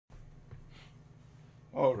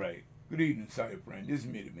All right. Good evening, cyber friend. This is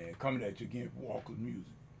Mitty Man coming at you again for Walker's Music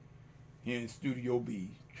here in Studio B,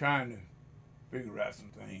 trying to figure out some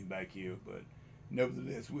things back here, but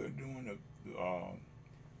nevertheless, we're doing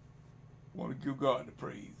want to give God the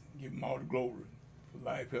praise, give Him all the glory for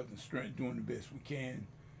life, health, and strength, doing the best we can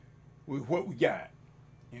with what we got.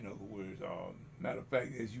 In other words, matter of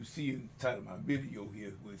fact, as you see in the title of my video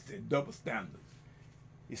here, where it said double standards,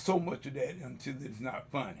 it's so much of that until it's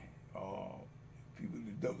not funny. People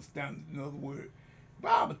do double standards. In other words,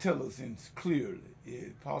 Bible tells us in clearly,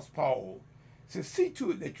 Apostle Paul says, see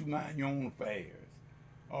to it that you mind your own affairs.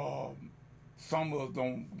 Some of us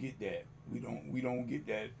don't get that. We don't get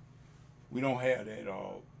that. We don't have that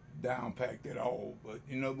down packed at all. But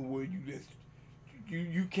in other words,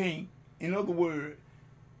 you can't. In other words,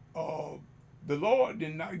 the Lord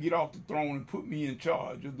did not get off the throne and put me in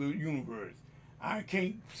charge of the universe. I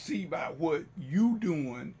can't see by what you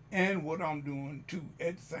doing and what I'm doing too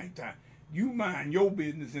at the same time. You mind your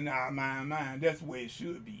business and I mind mine. That's the way it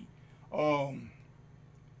should be.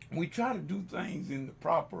 We try to do things in the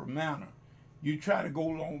proper manner. You try to go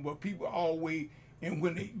along, but people always, and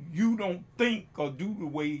when you don't think or do the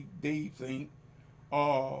way they think,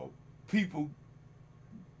 people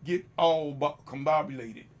get all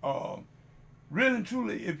combobulated. Really and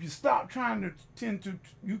truly, if you stop trying to tend to,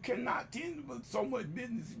 you cannot tend to so much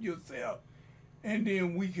business in yourself, and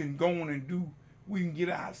then we can go on and do, we can get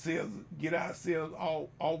ourselves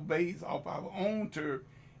off base, off our own turf,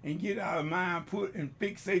 and get our mind put and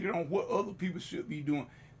fixated on what other people should be doing.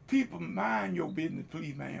 People, mind your business,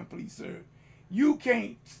 please, man, please, sir. You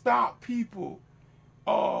can't stop people.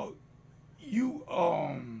 I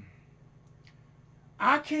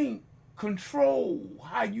can't control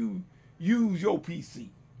how you use your PC.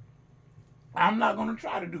 I'm not going to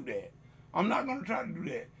try to do that. I'm not going to try to do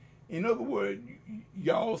that. In other words,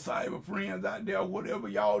 y'all cyber friends out there, whatever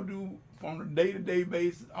y'all do from a day-to-day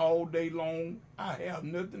basis, all day long, I have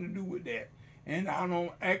nothing to do with that. And I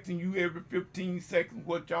don't asking you every 15 seconds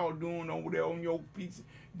what y'all doing over there on your PC.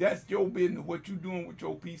 That's your business. What you doing with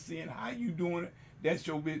your PC and how you doing it, that's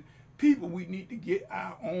your business. People, we need to get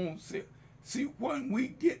our own self. See, when we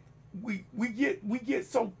get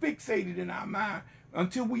so fixated in our mind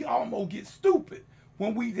until we almost get stupid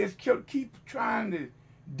when we just keep trying to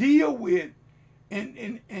deal with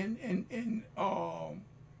and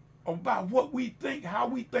about what we think, how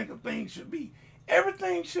we think of things should be.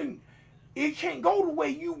 Everything shouldn't. It can't go the way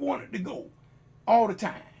you want it to go all the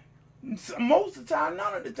time. Most of the time,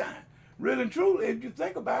 none of the time. Really and truly, if you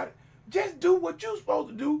think about it, just do what you're supposed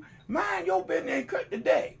to do. Mind your business and cut the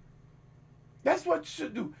day. That's what you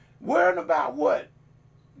should do. Worrying about what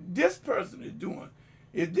this person is doing.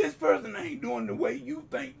 If this person ain't doing the way you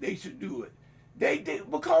think they should do it, they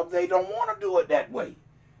did because they don't want to do it that way.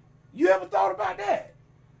 You ever thought about that?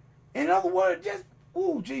 In other words, just,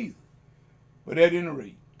 ooh, Jesus. But at any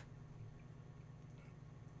rate,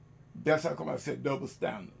 that's how come I said double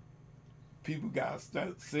standard. People got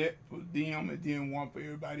set for them and then one for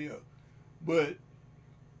everybody else. But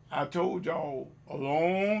I told y'all a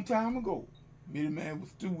long time ago, Mitty Man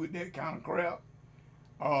was through with that kind of crap.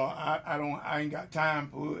 I ain't got time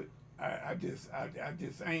for it. I just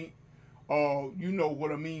ain't. You know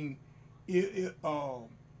what I mean?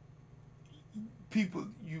 People,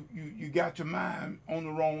 you got your mind on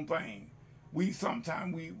the wrong thing.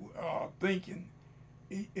 Sometimes we thinking.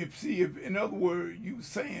 If in other words, you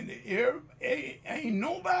saying that ain't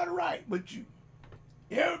nobody right but you.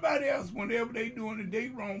 Everybody else, whenever they doing it, they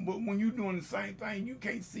wrong. But when you doing the same thing, you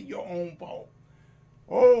can't see your own fault.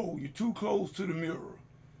 Oh, you're too close to the mirror.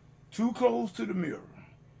 Too close to the mirror.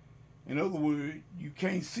 In other words, you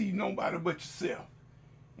can't see nobody but yourself.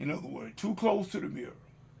 In other words, too close to the mirror.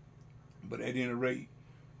 But at any rate,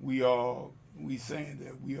 we saying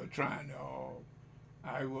that we are trying to.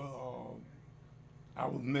 I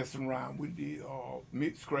was messing around with the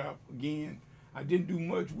Mixcraft again. I didn't do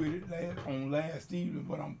much with it last evening,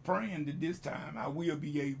 but I'm praying that this time I will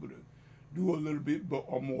be able to do a little bit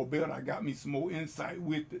more better. I got me some more insight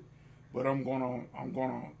with it, but I'm gonna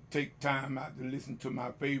take time out to listen to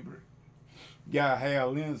my favorite guy,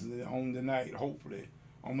 Hal Lindsey, on the night. Hopefully,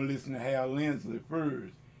 I'm gonna listen to Hal Lindsey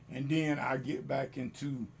first, and then I get back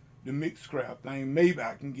into the Mixcraft thing. Maybe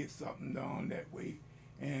I can get something done that way,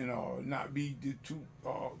 and not be too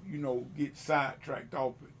get sidetracked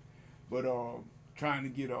off it. But trying to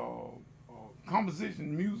get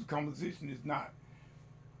music composition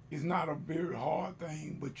is not a very hard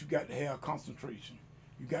thing, but you got to have concentration.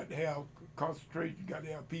 You got to have concentration. You got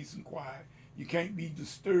to have peace and quiet. You can't be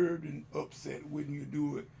disturbed and upset when you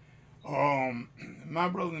do it. My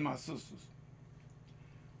brothers and my sisters,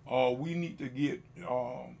 We need to get,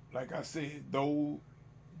 like I said, though,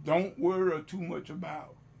 don't worry too much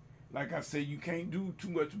about. Like I said, you can't do too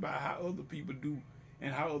much about how other people do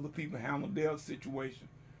and how other people handle their situation,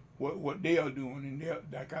 what they are doing.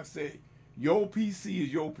 And like I said, your PC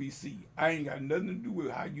is your PC. I ain't got nothing to do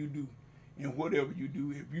with how you do and whatever you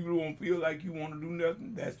do. If you don't feel like you want to do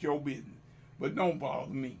nothing, that's your business. But don't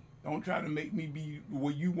bother me. Don't try to make me be the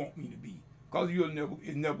way you want me to be, because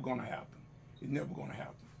it's never gonna happen. It's never gonna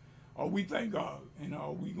happen. We thank God, and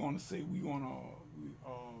we gonna say we gonna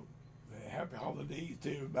happy holidays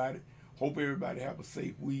to everybody. Hope everybody have a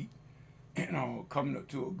safe week, and coming up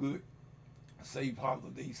to a good, safe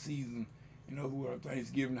holiday season. In other words,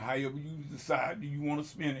 Thanksgiving. However you decide, do you want to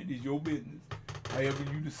spend it? Is your business. However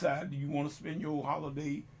you decide, do you want to spend your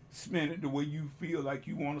holiday? Spend it the way you feel like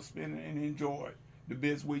you want to spend it and enjoy it the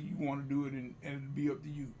best way you want to do it, and it'll be up to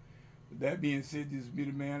you. With that being said, this is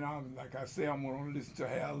Billy Man. Like I said, I'm going to listen to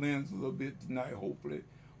Hal Lenz a little bit tonight, hopefully.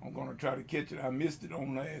 I'm going to try to catch it. I missed it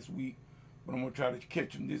on last week, but I'm going to try to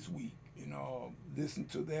catch him this week and listen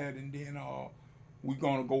to that. And then we're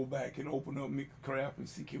going to go back and open up Mickey Craft and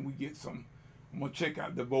see can we get some. I'm going to check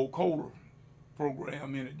out the vocoder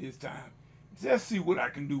program in it this time. Just see what I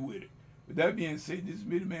can do with it. With that being said, this is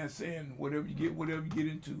Billy Man saying whatever you get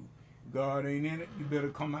into, God ain't in it, you better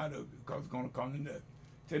come out of it, because it's going to come to nothing.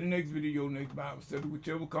 Till the next video, next Bible study,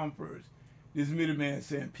 whichever comes first. This is Billy Man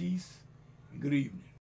saying peace and good evening.